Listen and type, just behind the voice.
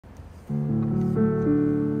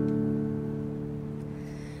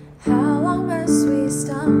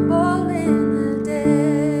stumble in the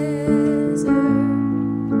desert.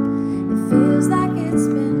 It feels like it's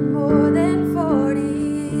been more than 40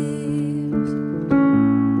 years.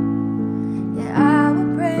 Yeah, I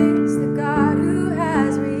will praise the God who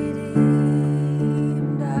has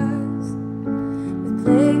redeemed us. With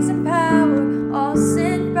plagues and power all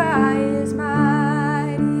sent by his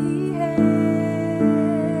mighty hand.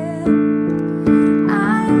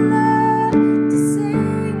 I love to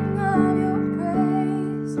sing of your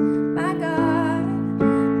praise, my God.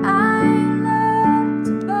 I love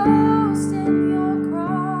to boast in your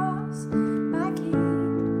cross, my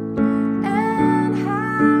King, and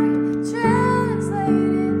how you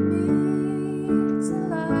translated me to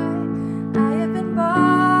light. I have been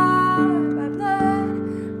bought by blood.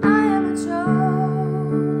 I am a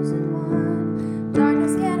chosen one.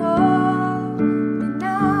 Darkness can't hold me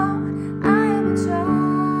now. I am a child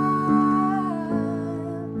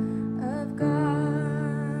of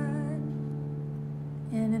God.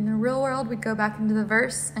 And in the real world, we'd go back into the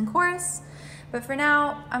verse and chorus. But for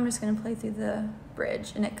now, I'm just going to play through the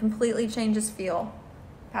bridge, and it completely changes feel.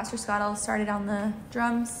 Pastor Scott will start it on the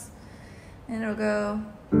drums, and it'll go.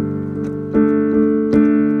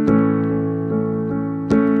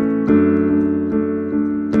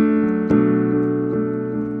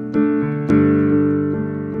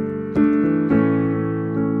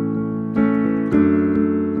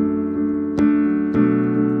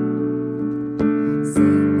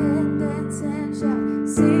 Sing and dance and shout,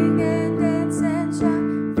 sing and dance and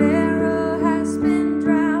shout. Pharaoh has been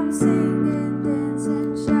drowned. Sing and dance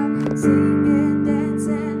and shout, sing and dance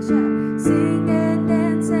and shout, sing and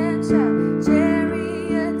dance and shout.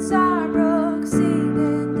 Chariots are broke. Sing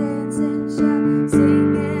and dance and shout,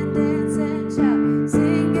 sing and dance and shout,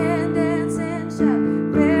 sing and dance and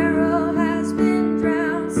shout. Pharaoh has been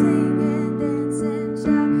drowned. Sing and dance and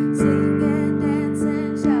shout, sing and dance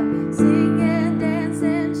and shout, sing and dance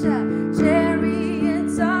and shout.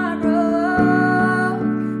 Chariots are broke.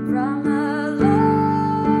 From the Lord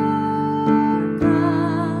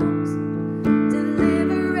comes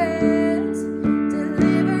deliverance,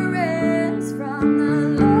 deliverance. From the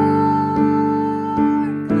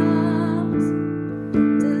Lord comes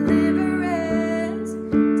deliverance,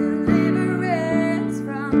 deliverance.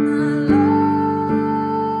 From the Lord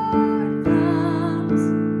comes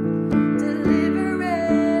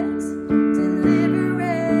deliverance,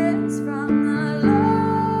 deliverance. From the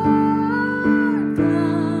Lord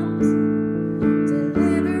comes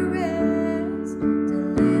deliverance,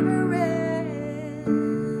 deliverance.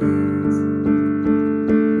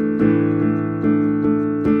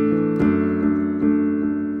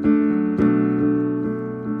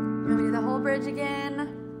 I'm gonna do the whole bridge again,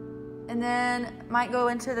 and then might go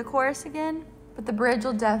into the chorus again, but the bridge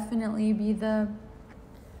will definitely be the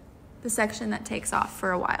section that takes off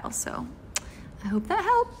for a while. So I hope that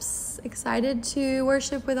helps. Excited to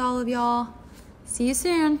worship with all of y'all. See you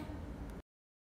soon.